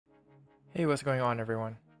Hey, what's going on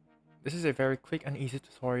everyone? This is a very quick and easy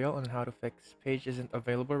tutorial on how to fix page isn't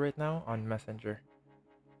available right now on Messenger.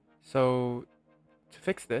 So to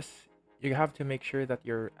fix this, you have to make sure that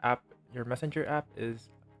your Messenger app is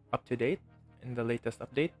up to date in the latest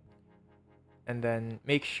update, and then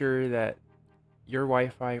make sure that your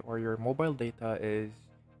Wi-Fi or your mobile data is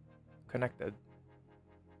connected.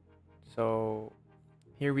 So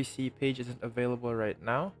here we see page isn't available right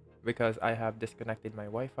now because I have disconnected my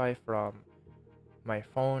Wi-Fi from my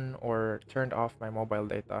phone or turned off my mobile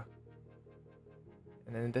data.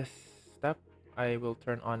 And in this step, I will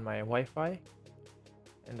turn on my Wi-Fi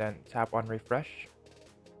and then tap on refresh.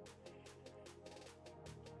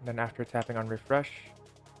 And then after tapping on refresh,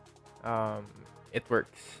 um, it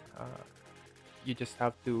works. I just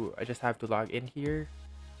have to log in here,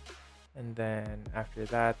 and then after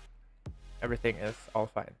that, everything is all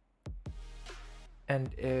fine. And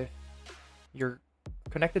if you're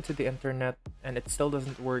connected to the internet and it still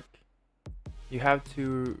doesn't work, you have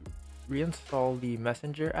to reinstall the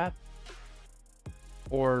Messenger app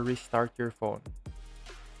or restart your phone.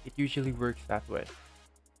 It usually works that way.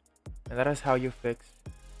 And that is how you fix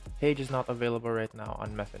page is not available right now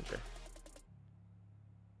on Messenger.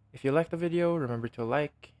 If you liked the video, remember to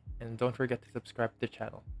like and don't forget to subscribe to the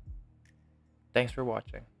channel. Thanks for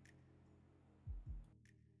watching.